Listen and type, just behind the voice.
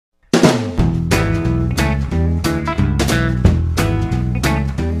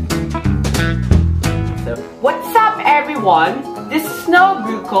one. This is no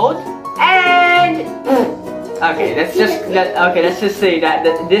brew code. And okay, let's just say that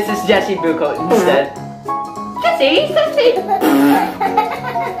this is Jesse brew code instead. Jesse.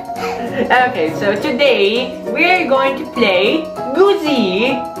 Okay, so today we're going to play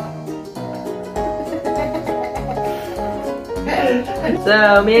Goozy.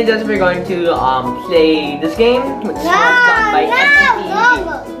 So me and Jesse are going to play this game, which was done by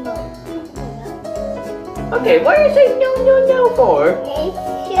FGTeev. Okay, what are you saying no for?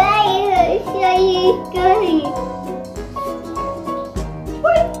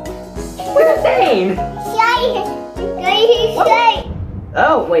 What are you saying?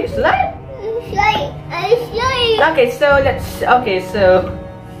 Oh wait, slide? Okay, so Jesse, are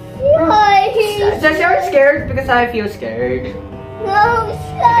you scared? Because I feel scared. No,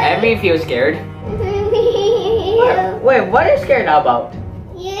 I really feel scared. Wait, what are you scared about?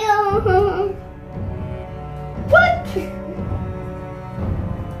 You. What?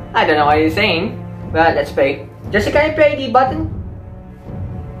 I don't know what you're saying. Well, let's play. Jesse, can you play the button?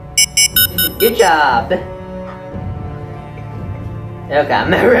 Good job. Okay,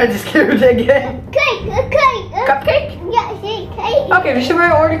 I'm already scared again. Cupcake? Yeah, cake. Okay, we should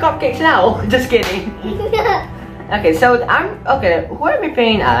order cupcakes now. Just kidding. Okay, so who are we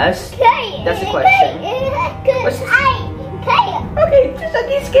playing as? That's the question. What's this? Okay, just at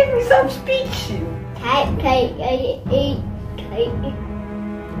least give me some speech.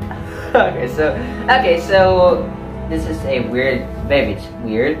 Okay, so this is a weird, maybe it's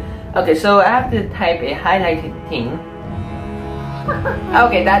weird. Okay, so I have to type a highlighted thing.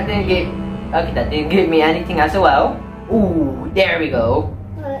 Okay, that didn't give me anything as well. Ooh, there we go.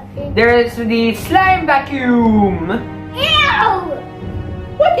 There is the slime vacuum. Ew!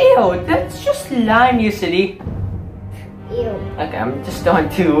 What ew? That's just slime, you silly. Ew. Okay, I'm just going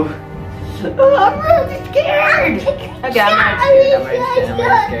to. Oh, I'm really scared. Okay, I'm really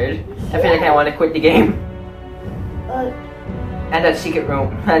scared. I feel like I want to quit the game. And that secret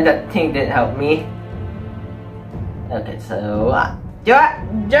room, and that thing didn't help me. Okay, so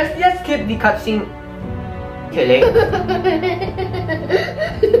just skip the cutscene. Too late.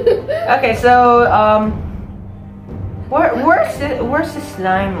 Okay, so where's the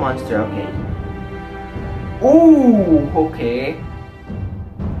slime monster? Okay. Ooh, okay.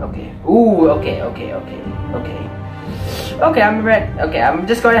 Ooh, okay. Okay, I'm ready. Okay, I'm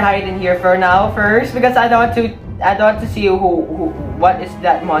just going to hide in here for now first because I don't want to see what is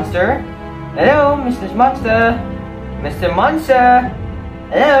that monster. Hello, Mr. Monster. Mr. Monster.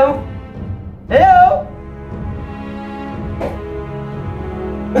 Hello.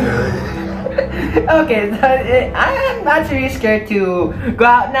 Okay, I'm actually scared to go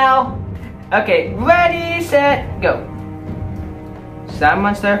out now. Okay, ready, set, go. Slime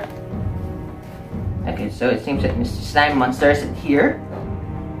monster. Okay, so it seems that Mr. Slime Monster is here.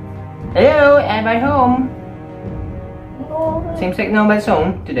 Hello, everybody home? Seems like nobody's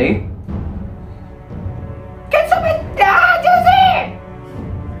home today. Get somebody down, Josie!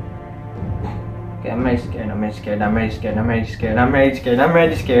 Okay, I'm really scared.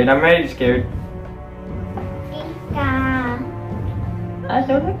 I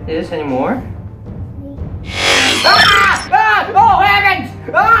don't like this anymore. Oh heavens!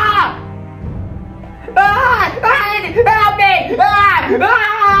 Help me!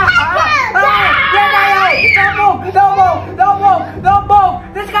 Don't move!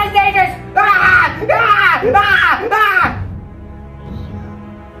 This guy's dangerous!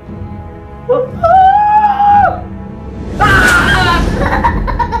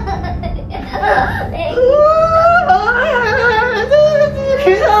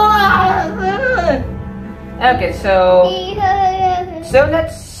 Okay, so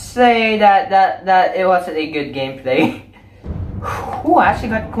let's say that it wasn't a good gameplay. Ooh, I actually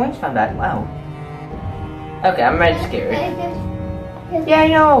got coins from that. Wow. Okay, I'm really scared. Yeah, I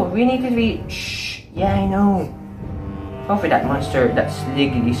know. We need to be. Shh. Yeah, I know. Hopefully that monster, that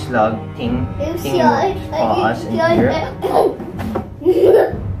sliggity slug thing won't follow us in here.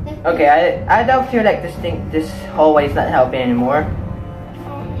 Okay, I don't feel like this hallway is not helping anymore.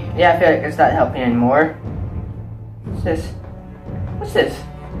 Yeah, I feel like it's not helping anymore. What's this? What's this?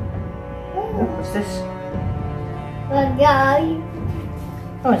 What's this? A guy.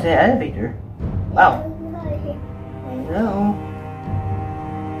 Oh, it's an elevator. Wow. Hello.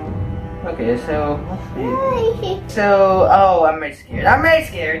 Okay, so oh, I'm really scared.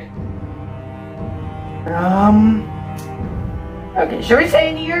 Okay, should we say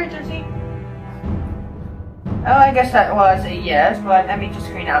in the urgency? Oh, I guess that was a yes, but let me just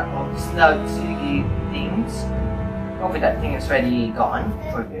screen out all the sluggy things. Hopefully that thing is already gone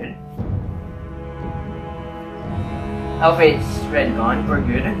for good. Oh wait, it's red gone. We're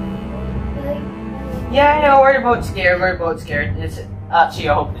good. Yeah, I know. We're both scared. We're both scared. It's actually,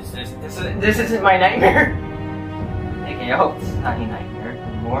 I hope this isn't my nightmare. Okay, I hope it's not a nightmare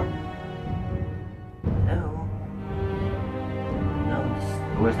anymore. No. No, this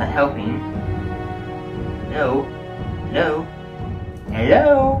door's not helping. No. No.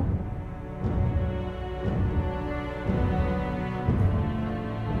 Hello.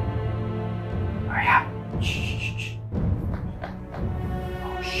 Hurry up. Shh.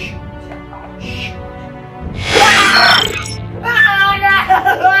 Oh shoot. Oh shoot.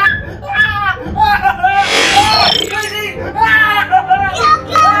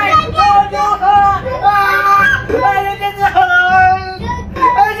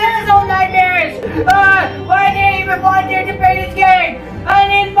 Why did I even volunteer to play this game? I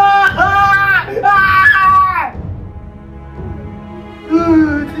need more!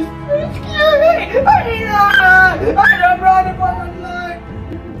 This is scary! I need I'm running for my life!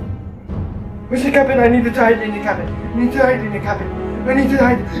 Where's the cabin? I need to hide in the cabin. I need to hide in the cabin. I need to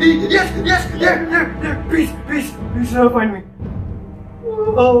hide. Yes! There! Please, don't find me.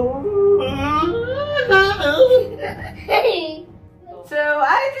 Oh. So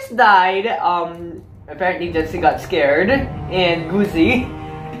I just died. Apparently Jesse got scared and Goozy.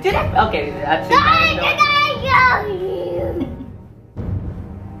 Did I? Okay, that's it.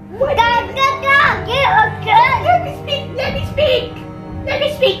 What? Let me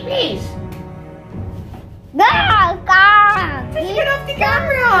speak, please. Just get off the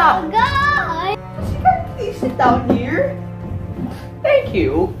camera. Just please sit down here. Thank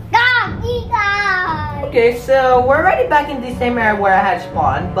you. Okay, so we're already back in the same area where I had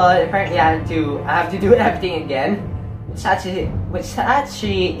spawned, but apparently I have to do everything again, which actually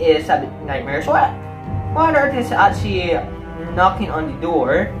is a bit nightmare. So what on earth is actually knocking on the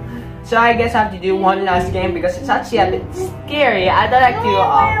door? So I guess I have to do one last game because it's actually a bit scary. I'd like to.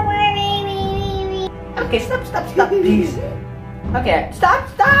 Okay, stop, please. Okay, stop!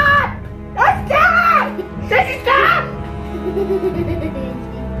 Stop! Just stop!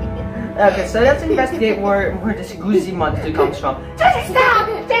 Okay, so let's investigate where this Goozy monster comes from. Just stop!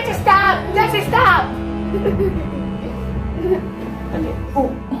 Okay.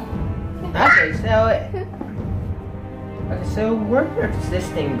 Oh. Okay, so where does this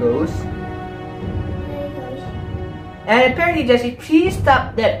thing goes? And apparently, Jesse, please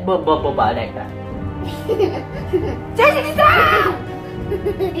stop that bubble like that. Jesse, stop!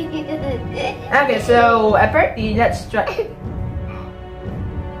 Okay, so apparently, let's try.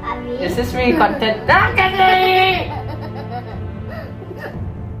 Is this really content?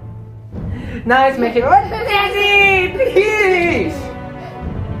 Now it's making what? Jesse, please!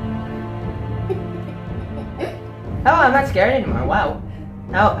 Oh, I'm not scared anymore. Wow.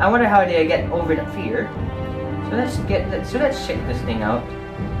 Now I wonder how they get over the fear. So let's check this thing out.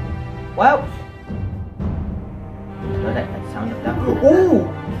 Wow. Oh, that sound of that. Oh!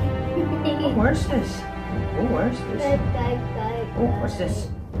 Where's this? Oh, what's this?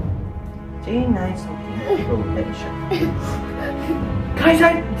 J9 something. Oh, let me show. Guys,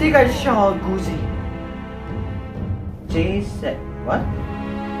 I think I saw Goozy. J7. What?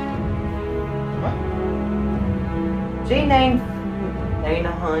 J9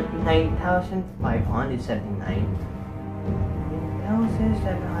 9,579.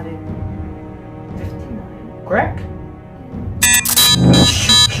 9,759. Correct?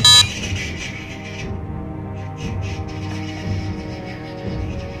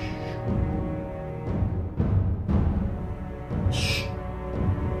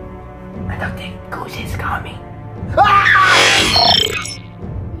 I don't think Goozy's coming.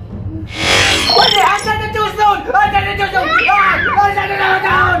 What's it? I said it too soon! I said it too soon!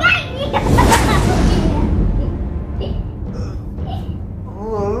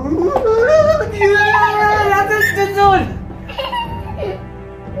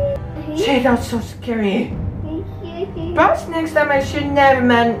 Shit, that's so scary. Perhaps next time I should never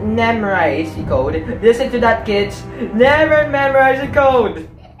memorize the code. Listen to that, kids. Never memorize the code.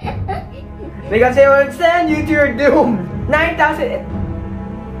 Because it will send you to your doom. 9,000.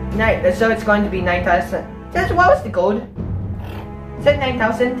 So it's going to be 9,000. What was the code? Is that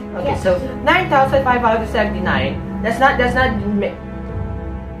 9,000? Okay, yes. So 9,579. That's not.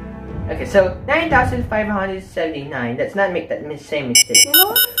 Okay, so 9,579. Let's not make that same mistake.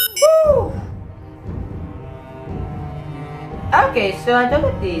 Woo! Okay, so I don't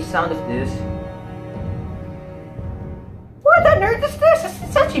like the sound of this. What on earth is this?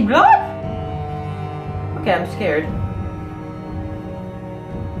 It's actually blood? Okay, I'm scared.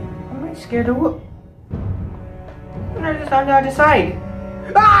 I'm really scared of what? What on earth is on the other side?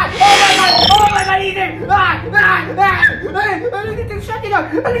 Ah! Oh my god, Ethan! I need to shut it up!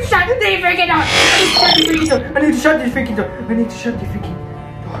 I need to shut the freaking door! I need to shut this freaking door! I need to shut the freaking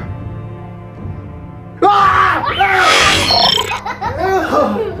door! Ah!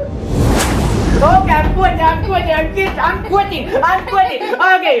 Okay, I'm quitting.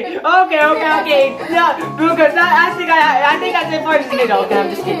 Okay. No, because I think that's it for this video. Okay, I'm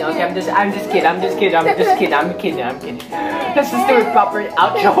just kidding. Okay, I'm just kidding. Let's just do a proper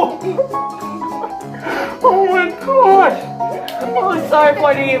outro. Oh my god. Oh, sorry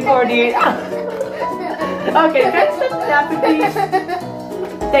for the. Okay, let's stop it, please.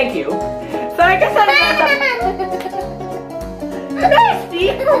 Thank you. So I guess May I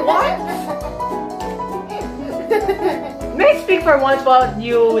speak for once? May I speak for once while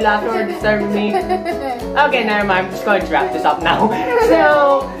you laugh or disturb me? Okay, never mind. I'm just going to wrap this up now.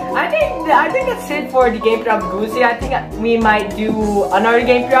 So I think that's it for the gameplay of Goozy. I think we might do another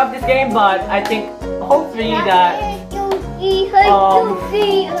gameplay of this game, but I think hopefully that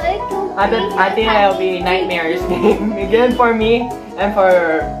I think it'll be a nightmares game again for me and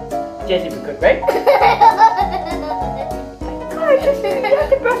for Jesse Good, right? God, Jesse, you have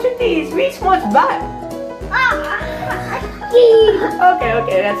to brush your teeth. Reach one's back.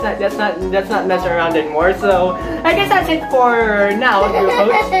 Okay, that's not messing around anymore. So I guess that's it for now, dear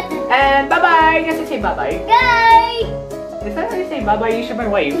folks. And bye bye. I guess I say bye bye. Guys! Is that how you say bye bye? You should my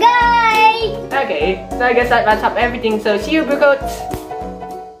wave. Guys! Okay, so I guess that wraps up everything. So see you, Boo Coats.